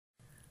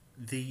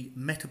The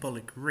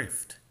metabolic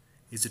rift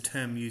is a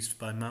term used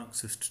by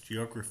Marxist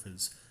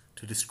geographers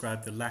to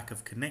describe the lack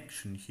of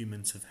connection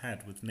humans have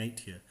had with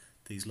nature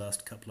these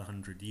last couple of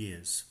hundred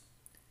years.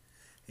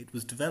 It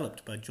was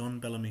developed by John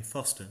Bellamy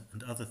Foster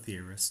and other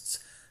theorists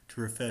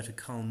to refer to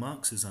Karl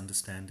Marx's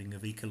understanding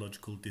of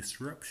ecological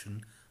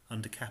disruption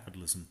under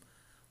capitalism.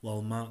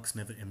 While Marx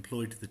never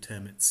employed the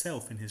term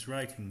itself in his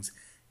writings,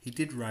 he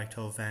did write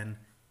of an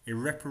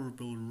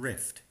irreparable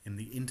rift in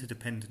the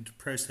interdependent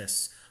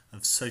process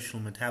of social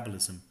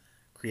metabolism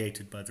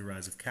created by the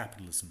rise of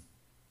capitalism.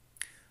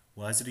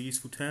 Why is it a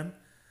useful term?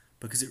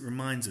 Because it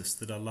reminds us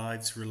that our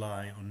lives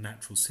rely on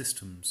natural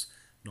systems,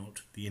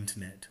 not the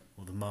internet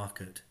or the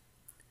market.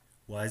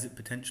 Why is it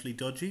potentially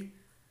dodgy?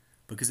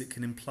 Because it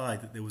can imply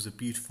that there was a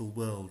beautiful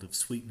world of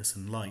sweetness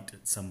and light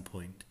at some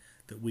point,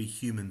 that we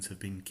humans have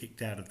been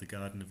kicked out of the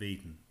Garden of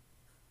Eden.